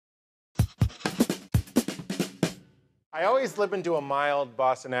I always slip into a mild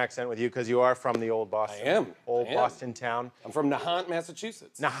Boston accent with you because you are from the old Boston. I am. Old Boston town. I'm from Nahant,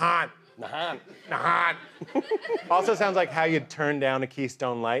 Massachusetts. Nahant. Nahant. Nahant. Also sounds like how you'd turn down a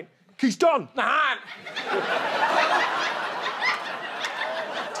Keystone Light. Keystone! Nahant!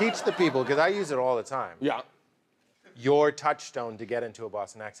 Teach the people, because I use it all the time. Yeah. Your touchstone to get into a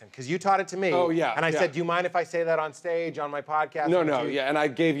Boston accent. Because you taught it to me. Oh, yeah. And I said, do you mind if I say that on stage, on my podcast? No, yeah, and I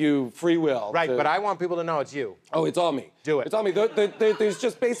gave you free will. Right, but I want people to know it's you. Oh, it's all me. Do it. It's all me. There's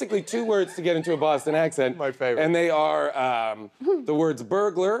just basically 2 words to get into a Boston accent. My favorite. And they are the words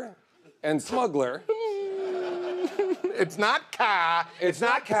burglar and smuggler. It's not car. It's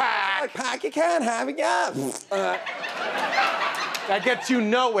not pack. Pack you can't have it, yeah. That gets you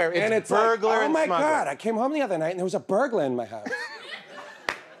nowhere. It's burglar and smuggler. Oh my smuggler. God, I came home the other night and there was a burglar in my house.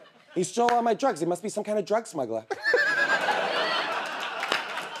 He stole all my drugs. He must be some kind of drug smuggler.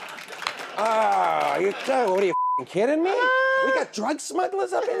 What are you f***ing kidding me? We got drug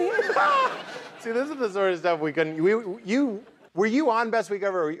smugglers up in here? See, this is the sort of stuff we couldn't. Were you on Best Week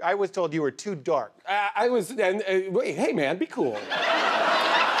Ever? Or I was told you were too dark. I was. Wait, hey man, be cool.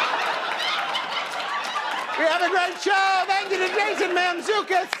 We have a great show. Thank you to Jason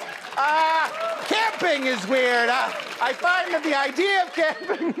Mantzoukas. Camping is weird. I find that the idea of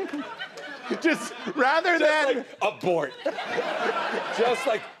camping, just rather than like abort, just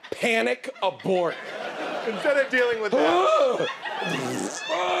like panic abort. Instead of dealing with that. Oh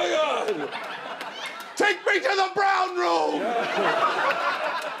God. Take me to the brown room.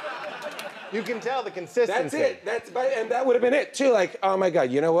 You can tell the consistency. That's it. And that would have been it too. Like, oh my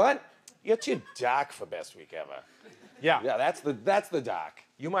God, you know what? You're too dark for Best Week Ever. Yeah. Yeah, that's the doc.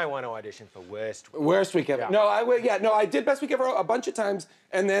 You might want to audition for Worst Week. Worst Week Ever. Yeah. No, I did Best Week Ever a bunch of times,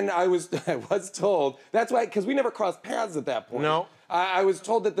 and then I was told, that's why, because we never crossed paths at that point. No. I was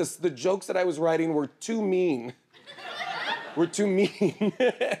told that the jokes that I was writing were too mean.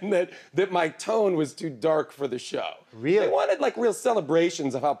 And that my tone was too dark for the show. Really? They wanted like real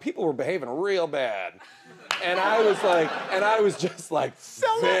celebrations of how people were behaving real bad. And I was just like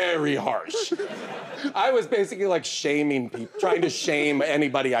very harsh. I was basically like shaming people, trying to shame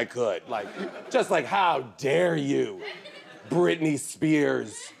anybody I could. Like, just like, how dare you, Britney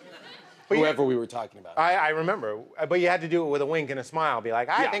Spears, whoever we were talking about. I remember, but you had to do it with a wink and a smile. Be like,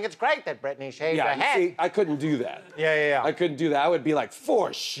 I think it's great that Britney shaved her head. See, I couldn't do that. Yeah. I couldn't do that. I would be like,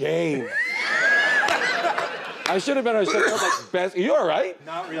 for shame. I should have been like best. Are you all right?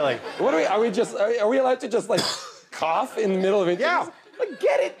 Not really. What are we allowed to just like cough in the middle of it? Yeah. Like,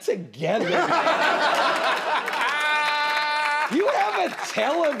 get it together. You have a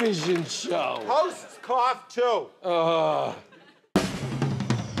television show. Hosts cough too.